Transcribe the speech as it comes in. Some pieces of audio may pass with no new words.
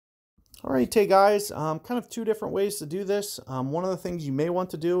All right, hey guys, kind of two different ways to do this. One of the things you may want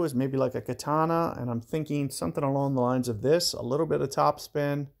to do is maybe like a katana, and I'm thinking something along the lines of this, a little bit of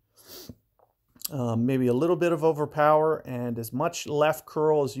topspin, maybe a little bit of overpower, and as much left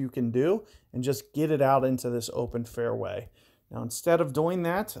curl as you can do, and just get it out into this open fairway. Now, instead of doing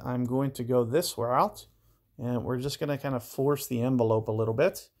that, I'm going to go this route, and we're just going to kind of force the envelope a little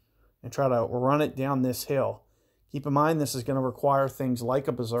bit and try to run it down this hill. Keep in mind, this is going to require things like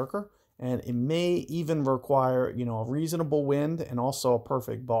a berserker, and it may even require, a reasonable wind and also a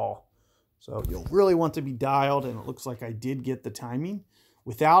perfect ball. So you'll really want to be dialed, and it looks like I did get the timing.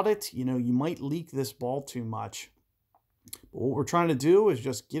 Without it, you might leak this ball too much. But what we're trying to do is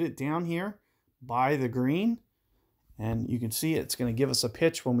just get it down here by the green, and you can see it's going to give us a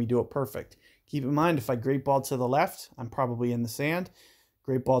pitch when we do it perfect. Keep in mind, if I great ball to the left, I'm probably in the sand.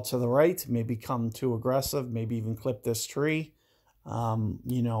 Great ball to the right, maybe come too aggressive, maybe even clip this tree.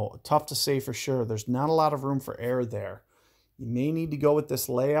 Tough to say for sure. There's not a lot of room for error there. You may need to go with this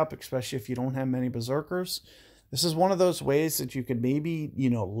layup, especially if you don't have many berserkers. This is one of those ways that you could maybe,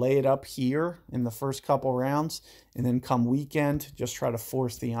 lay it up here in the first couple rounds, and then come weekend, just try to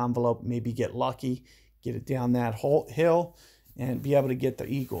force the envelope, maybe get lucky, get it down that whole hill, and be able to get the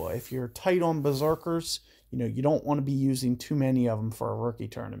eagle. If you're tight on berserkers, you don't want to be using too many of them for a rookie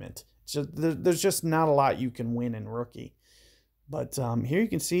tournament. There's just not a lot you can win in rookie. But here you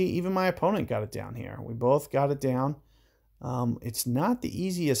can see even my opponent got it down here. We both got it down. It's not the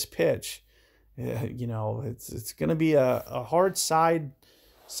easiest pitch. It's going to be a hard side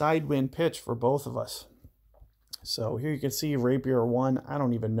wind pitch for both of us. So here you can see Rapier 1. I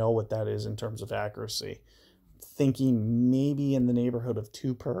don't even know what that is in terms of accuracy. Thinking maybe in the neighborhood of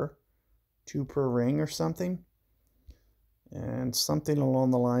 2 per ring or something. And something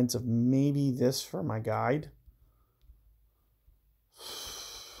along the lines of maybe this for my guide.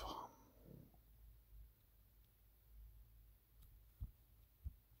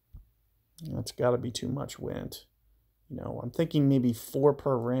 That's got to be too much wind. I'm thinking maybe 4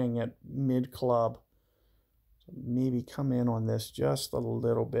 per ring at mid club. So maybe come in on this just a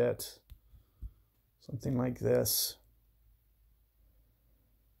little bit. Something like this.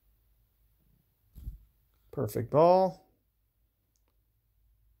 Perfect ball.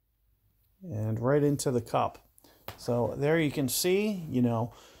 And right into the cup. So there you can see, you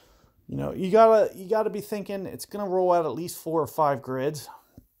gotta be thinking it's gonna roll out at least 4 or 5 grids.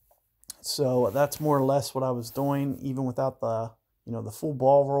 So that's more or less what I was doing, even without the, the full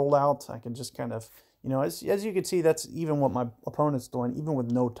ball rolled out. I can just kind of, as you can see, that's even what my opponent's doing, even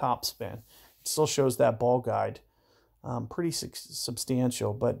with no top spin. It still shows that ball guide. Pretty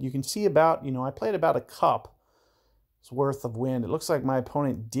substantial, but you can see about, I played about a cup's worth of wind. It looks like my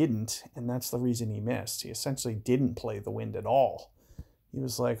opponent didn't, and that's the reason he missed. He essentially didn't play the wind at all. He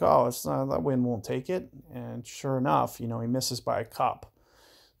was like, oh, it's not, that wind won't take it. And sure enough, he misses by a cup.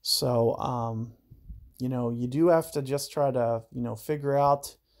 So, you do have to just try to, figure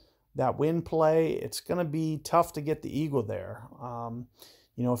out that wind play. It's going to be tough to get the eagle there.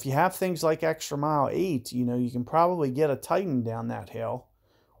 If you have things like extra mile 8, you can probably get a Titan down that hill.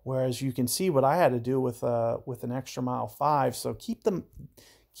 Whereas you can see what I had to do with an extra mile 5. So keep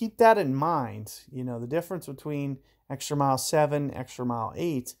that in mind. The difference between extra mile 7, extra mile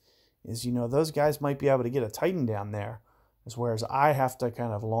 8 is, those guys might be able to get a Titan down there. Whereas I have to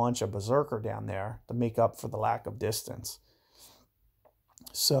kind of launch a berserker down there to make up for the lack of distance.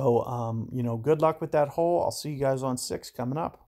 So, good luck with that hole. I'll see you guys on 6 coming up.